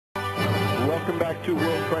Welcome back to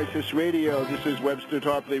World Crisis Radio. This is Webster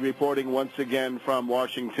Tarpley reporting once again from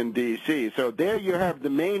Washington, D.C. So there you have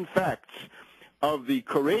the main facts of the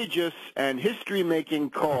courageous and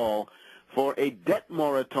history-making call for a debt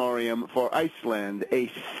moratorium for Iceland,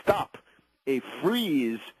 a stop, a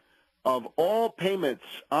freeze of all payments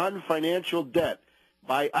on financial debt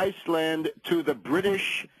by Iceland to the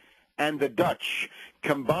British and the Dutch,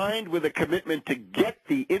 combined with a commitment to get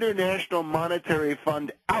the International Monetary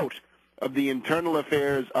Fund out of the internal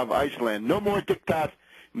affairs of Iceland. No more diktat,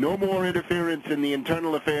 no more interference in the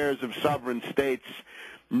internal affairs of sovereign states,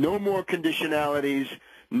 no more conditionalities,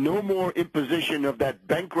 no more imposition of that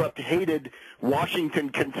bankrupt-hated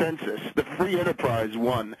Washington consensus, the free enterprise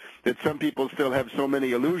one that some people still have so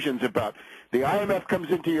many illusions about. The IMF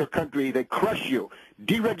comes into your country, they crush you.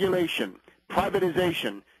 Deregulation,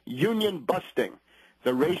 privatization, union busting,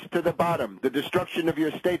 the race to the bottom, the destruction of your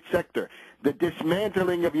state sector, the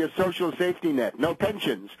dismantling of your social safety net, no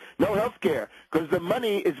pensions, no health care, because the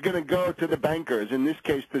money is going to go to the bankers, in this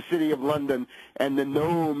case the City of London and the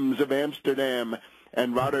gnomes of Amsterdam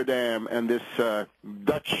and Rotterdam and this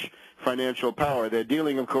Dutch financial power. They're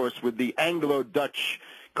dealing, of course, with the Anglo-Dutch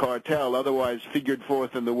cartel, otherwise figured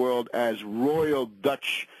forth in the world as Royal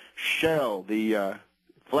Dutch Shell, the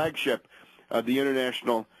flagship of the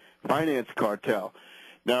international finance cartel.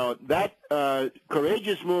 Now, that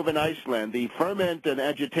courageous move in Iceland, the ferment and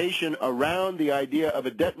agitation around the idea of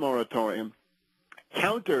a debt moratorium,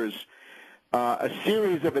 counters a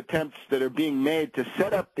series of attempts that are being made to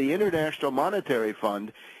set up the International Monetary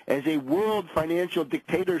Fund as a world financial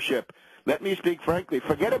dictatorship. Let me speak frankly.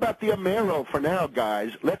 Forget about the Amero for now,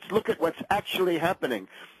 guys. Let's look at what's actually happening.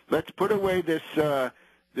 Let's put away this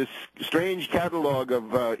strange catalog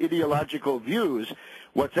of ideological views.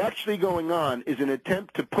 What's actually going on is an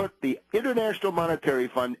attempt to put the International Monetary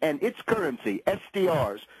Fund and its currency,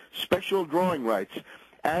 SDRs, special drawing rights,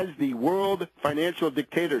 as the world financial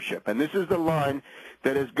dictatorship. And this is the line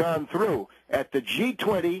that has gone through at the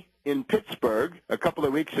G20 in Pittsburgh a couple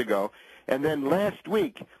of weeks ago, and then last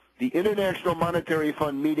week, the International Monetary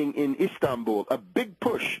Fund meeting in Istanbul, a big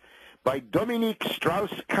push by Dominique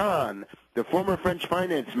Strauss-Kahn, the former French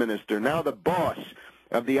finance minister, now the boss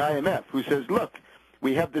of the IMF, who says, look,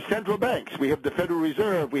 we have the central banks, we have the Federal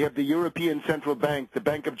Reserve, we have the European Central Bank, the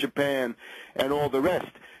Bank of Japan, and all the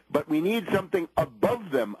rest. But we need something above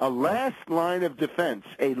them, a last line of defense,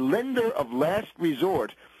 a lender of last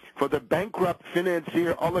resort for the bankrupt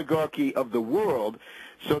financier oligarchy of the world,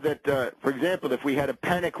 so that, for example, if we had a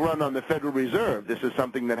panic run on the Federal Reserve, this is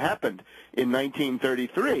something that happened in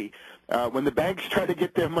 1933, when the banks try to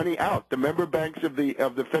get their money out, the member banks of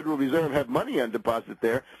the Federal Reserve have money on deposit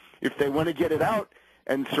there. If they want to get it out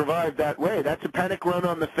and survive that way, that's a panic run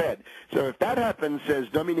on the Fed. So if that happens, says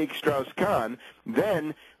Dominique Strauss-Kahn,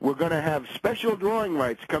 then we're going to have special drawing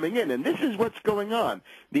rights coming in. And this is what's going on.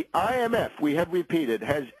 The IMF, we have repeated,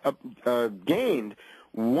 has gained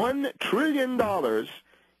 $1 trillion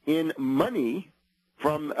in money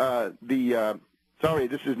from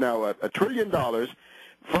this is now $1 trillion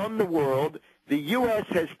from the world. The U.S.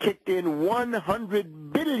 has kicked in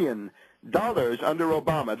 $100 billion under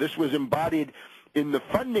Obama. This was embodied in the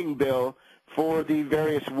funding bill for the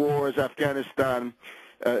various wars, Afghanistan,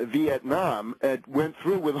 Vietnam. It went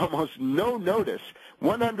through with almost no notice.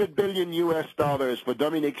 $100 billion U.S. for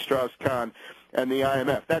Dominique Strauss-Kahn and the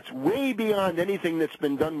IMF. That's way beyond anything that's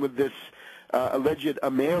been done with this alleged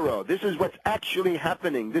Amero. This is what's actually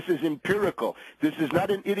happening. This is empirical. This is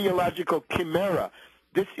not an ideological chimera.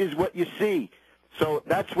 This is what you see. So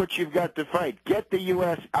that's what you've got to fight. Get the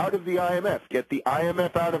U.S. out of the IMF. Get the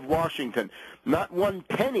IMF out of Washington. Not one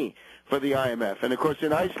penny for the IMF. And, of course,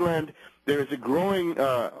 in Iceland, there is a growing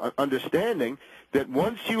understanding that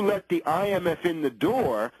once you let the IMF in the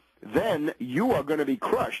door, then you are going to be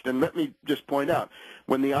crushed. And let me just point out,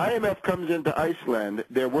 when the IMF comes into Iceland,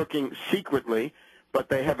 they're working secretly, but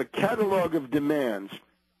they have a catalog of demands.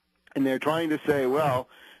 And they're trying to say, well,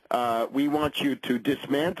 we want you to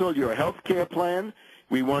dismantle your health care plan.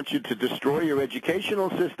 We want you to destroy your educational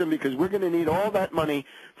system because we're going to need all that money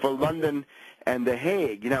for London and The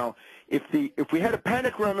Hague. Now, if we had a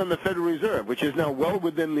panic run on the Federal Reserve, which is now well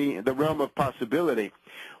within the realm of possibility,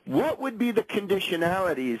 what would be the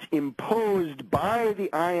conditionalities imposed by the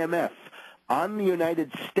IMF on the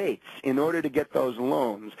United States in order to get those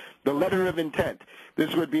loans? The letter of intent.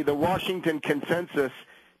 This would be the Washington consensus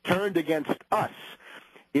turned against us.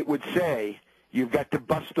 It would say, you've got to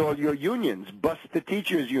bust all your unions, bust the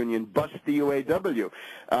teachers' union, bust the UAW,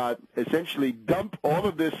 essentially dump all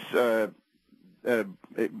of this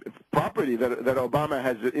property that Obama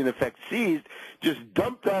has in effect seized, just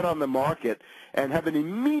dump that on the market and have an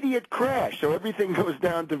immediate crash. So everything goes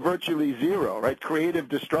down to virtually zero, right? Creative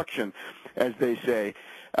destruction, as they say.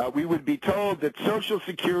 We would be told that Social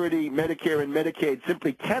Security, Medicare, and Medicaid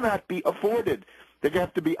simply cannot be afforded. They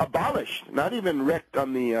have to be abolished, not even wrecked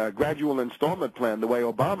on the gradual installment plan the way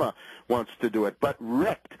Obama wants to do it, but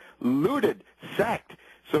wrecked, looted, sacked.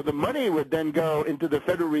 So the money would then go into the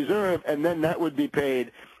Federal Reserve, and then that would be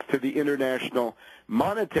paid to the International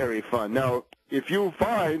Monetary Fund. Now, if you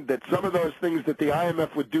find that some of those things that the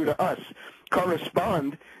IMF would do to us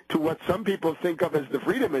correspond to what some people think of as the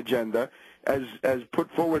freedom agenda, as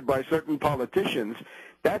put forward by certain politicians,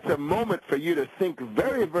 that's a moment for you to think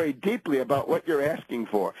very, very deeply about what you're asking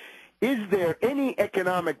for. Is there any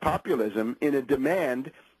economic populism in a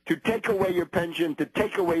demand to take away your pension, to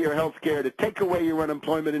take away your health care, to take away your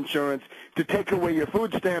unemployment insurance, to take away your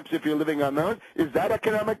food stamps if you're living on those? Is that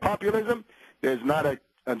economic populism? There's not a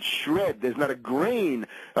shred, there's not a grain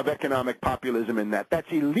of economic populism in that. That's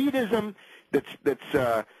elitism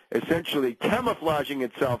that's essentially camouflaging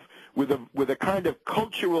itself with a kind of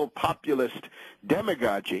cultural populist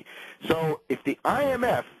demagogy. So if the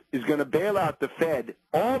IMF is going to bail out the Fed,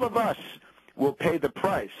 all of us will pay the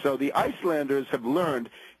price. So the Icelanders have learned,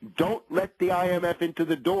 don't let the IMF into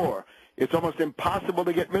the door. It's almost impossible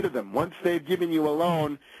to get rid of them. Once they've given you a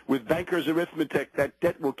loan with bankers' arithmetic, that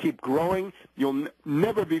debt will keep growing. You'll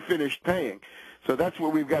never be finished paying. So that's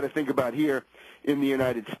what we've got to think about here in the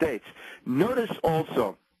United States. Notice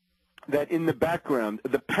also that in the background,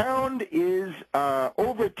 the pound is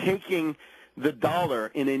overtaking the dollar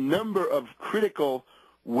in a number of critical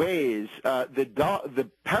ways. The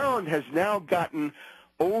pound has now gotten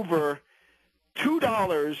over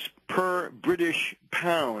 $2 per British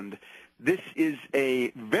pound. This is a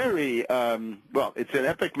very, it's an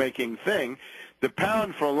epic-making thing. The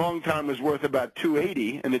pound for a long time was worth about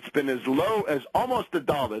 $2.80, and it's been as low as almost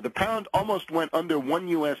 $1. The pound almost went under $1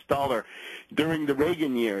 US during the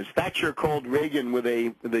Reagan years. Thatcher called Reagan with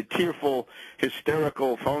a tearful,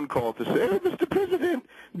 hysterical phone call to say, "Oh, Mr. President,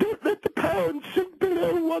 don't let the pound sink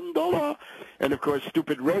below $1. And of course,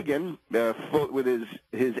 stupid Reagan, with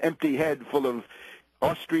his empty head full of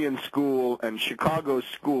Austrian school and Chicago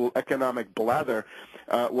school economic blather,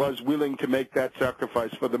 was willing to make that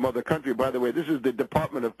sacrifice for the mother country. By the way, this is the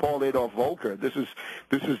department of Paul Adolf Volcker. This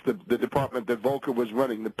is the department that Volcker was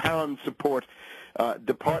running, the pound support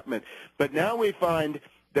department. But now we find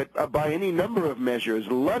that by any number of measures,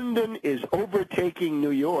 London is overtaking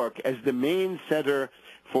New York as the main center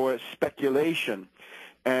for speculation.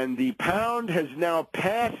 And the pound has now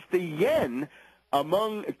passed the yen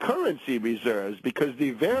among currency reserves because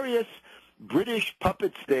the various British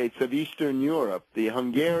puppet states of Eastern Europe, the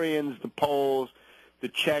Hungarians, the Poles, the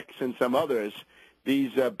Czechs, and some others,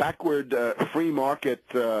 these backward free market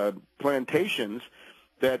plantations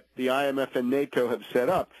that the IMF and NATO have set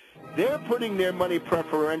up, they're putting their money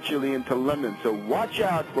preferentially into London. So watch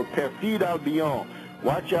out for perfide Albion.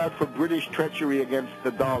 Watch out for British treachery against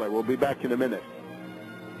the dollar. We'll be back in a minute.